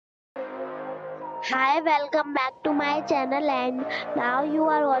Hi, welcome back to my channel and now you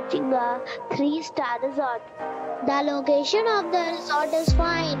are watching a 3-star resort. The location of the resort is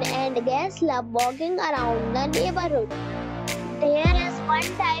fine and guests love walking around the neighborhood. There is one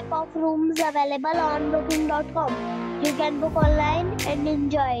type of rooms available on booking.com. You can book online and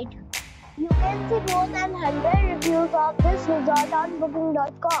enjoy it. You can see more than 100 reviews of this resort on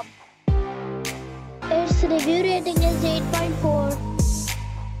booking.com. Its review rating is 8.4.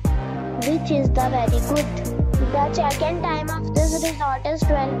 which is the very good. The check-in time of this resort is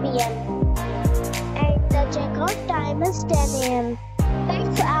 12 p.m. and the check-out time is 10 a.m.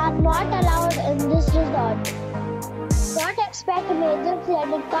 Pets are not allowed in this resort. Don't expect major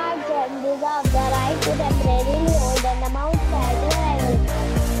credit cards and reserve the right to temporarily hold an amount at arrival.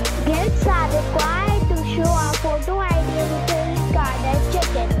 Guests are required to show a photo ID and credit card at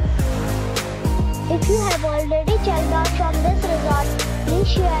check-in. If you have already checked out from this resort, please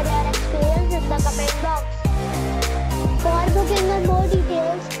share your experience in the comment box. For booking or more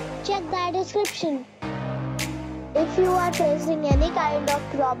details, check the description. If you are facing any kind of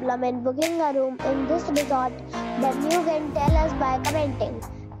problem in booking a room in this resort, then you can tell us by commenting.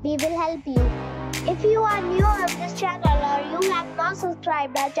 We will help you. If you are new on this channel or you have not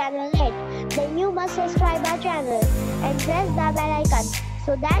subscribed our channel yet, then you must subscribe our channel and press the bell icon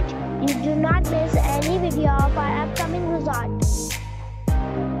so that you do not miss any video of our upcoming resort.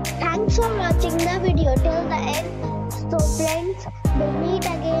 Thanks for watching the video till the end. So friends, we'll meet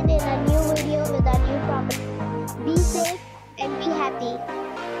again in a new video with a new property. Be safe and be happy.